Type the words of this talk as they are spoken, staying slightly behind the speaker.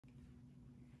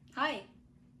Hi,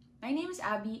 my name is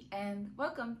Abby and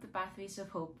welcome to Pathways of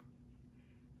Hope.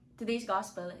 Today's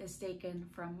Gospel is taken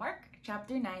from Mark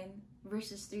chapter 9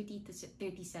 verses 30 to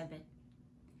 37.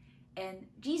 And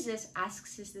Jesus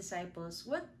asks his disciples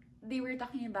what they were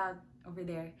talking about over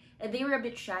there. And they were a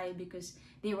bit shy because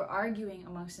they were arguing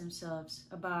amongst themselves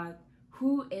about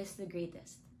who is the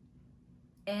greatest.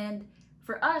 And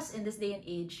for us in this day and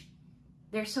age,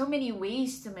 there are so many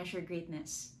ways to measure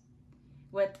greatness.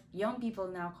 What young people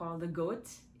now call the GOAT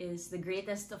is the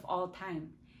greatest of all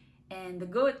time. And the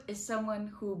GOAT is someone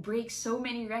who breaks so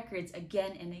many records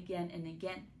again and again and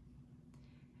again.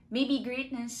 Maybe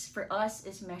greatness for us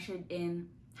is measured in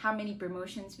how many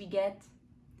promotions we get,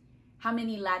 how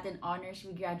many Latin honors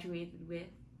we graduated with,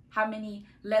 how many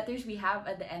letters we have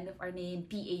at the end of our name,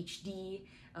 PhD,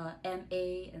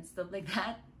 MA, and stuff like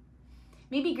that.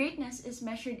 Maybe greatness is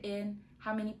measured in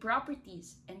how many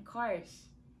properties and cars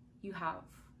you have.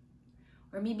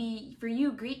 Or maybe for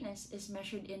you, greatness is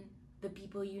measured in the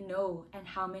people you know and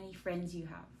how many friends you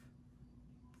have.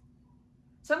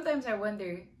 Sometimes I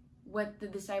wonder what the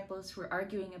disciples were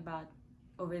arguing about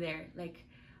over there. Like,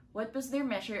 what was their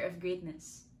measure of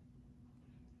greatness?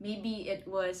 Maybe it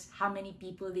was how many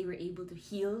people they were able to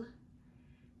heal.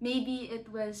 Maybe it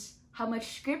was how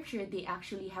much scripture they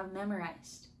actually have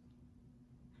memorized.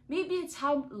 Maybe it's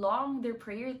how long their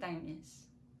prayer time is.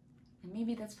 And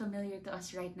maybe that's familiar to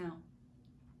us right now.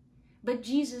 But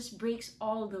Jesus breaks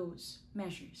all those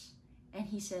measures. And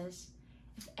he says,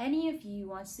 if any of you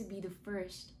wants to be the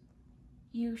first,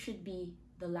 you should be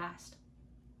the last.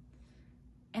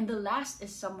 And the last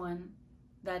is someone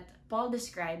that Paul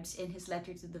describes in his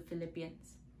letter to the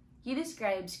Philippians. He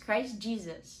describes Christ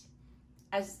Jesus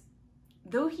as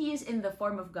though he is in the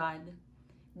form of God,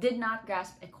 did not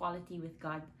grasp equality with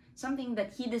God, something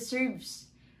that he deserves,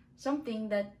 something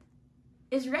that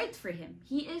is right for him.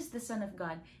 He is the Son of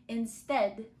God.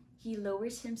 Instead, he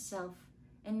lowers himself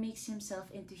and makes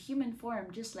himself into human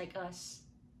form just like us.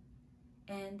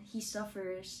 And he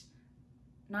suffers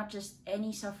not just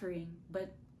any suffering,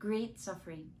 but great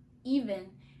suffering,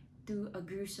 even to a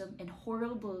gruesome and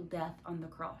horrible death on the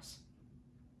cross.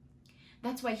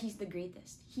 That's why he's the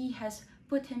greatest. He has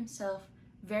put himself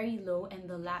very low and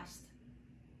the last.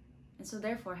 And so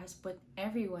therefore has put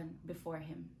everyone before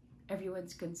him.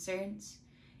 Everyone's concerns,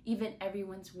 even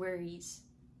everyone's worries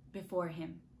before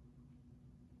him.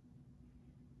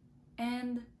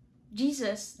 And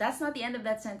Jesus, that's not the end of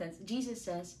that sentence. Jesus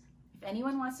says, if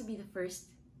anyone wants to be the first,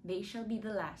 they shall be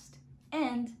the last,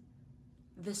 and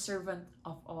the servant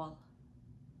of all.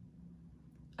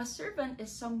 A servant is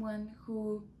someone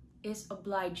who is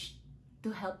obliged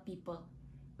to help people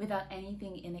without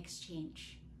anything in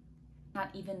exchange, not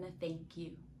even a thank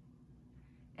you.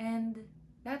 And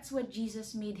that's what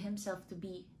Jesus made himself to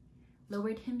be,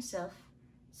 lowered himself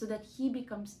so that he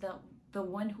becomes the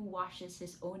one who washes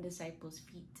his own disciples'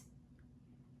 feet.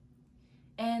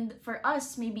 And for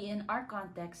us, maybe in our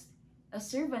context, a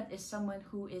servant is someone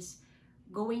who is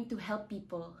going to help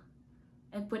people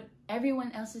and put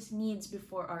everyone else's needs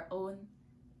before our own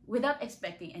without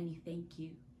expecting any thank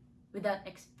you, without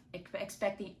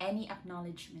expecting any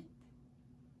acknowledgement.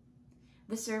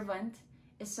 The servant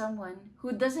is someone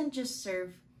who doesn't just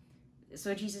serve,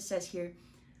 so Jesus says here,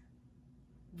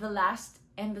 the last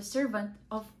and the servant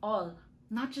of all,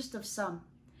 not just of some,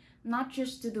 not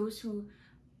just to those who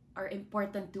are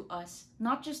important to us,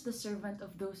 not just the servant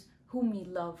of those whom we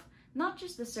love, not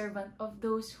just the servant of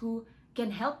those who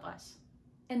can help us,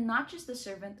 and not just the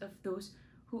servant of those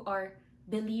who are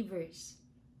believers.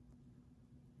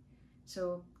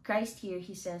 So Christ here,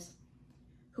 he says,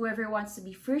 whoever wants to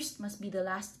be first must be the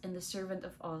last and the servant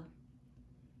of all.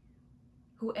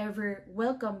 Whoever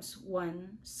welcomes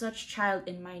one such child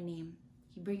in my name,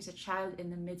 he brings a child in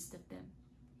the midst of them.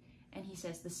 And he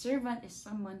says, the servant is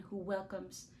someone who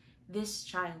welcomes this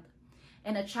child.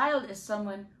 And a child is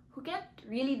someone who can't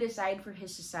really decide for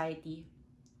his society.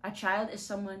 A child is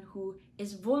someone who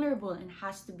is vulnerable and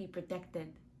has to be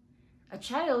protected. A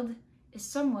child is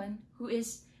someone who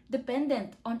is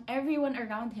dependent on everyone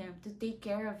around him to take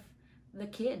care of the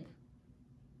kid.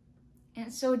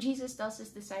 And so Jesus tells his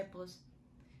disciples,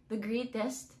 the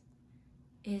greatest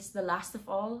is the last of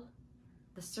all,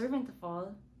 the servant of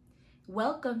all,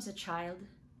 welcomes a child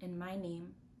in my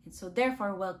name, and so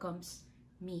therefore welcomes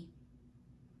me.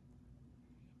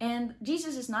 And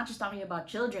Jesus is not just talking about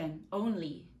children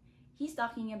only. He's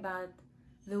talking about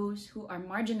those who are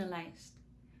marginalized,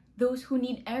 those who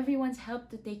need everyone's help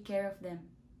to take care of them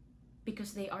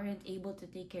because they aren't able to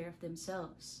take care of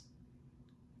themselves.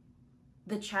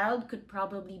 The child could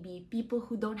probably be people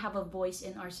who don't have a voice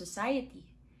in our society,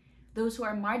 those who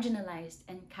are marginalized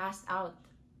and cast out.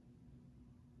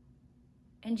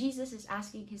 And Jesus is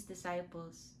asking his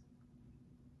disciples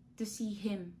to see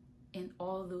him in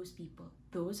all those people.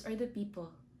 Those are the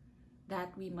people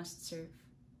that we must serve.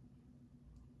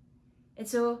 And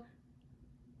so,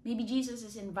 maybe Jesus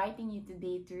is inviting you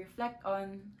today to reflect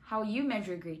on how you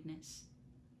measure greatness.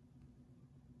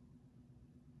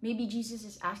 Maybe Jesus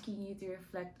is asking you to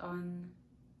reflect on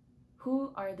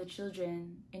who are the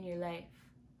children in your life?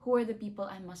 Who are the people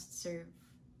I must serve?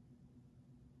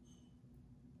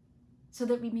 So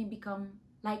that we may become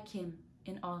like him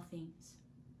in all things.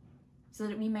 So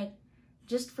that we might,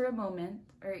 just for a moment,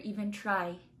 or even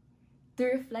try, to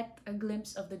reflect a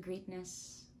glimpse of the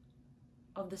greatness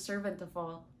of the servant of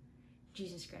all,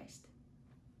 Jesus Christ.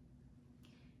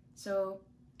 So,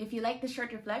 if you like this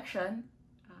short reflection,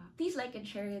 please like and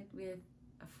share it with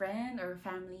a friend or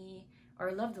family or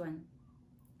a loved one.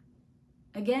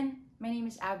 Again, my name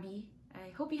is Abby.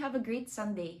 I hope you have a great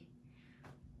Sunday.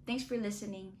 Thanks for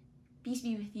listening. Peace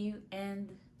be with you and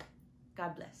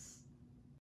God bless.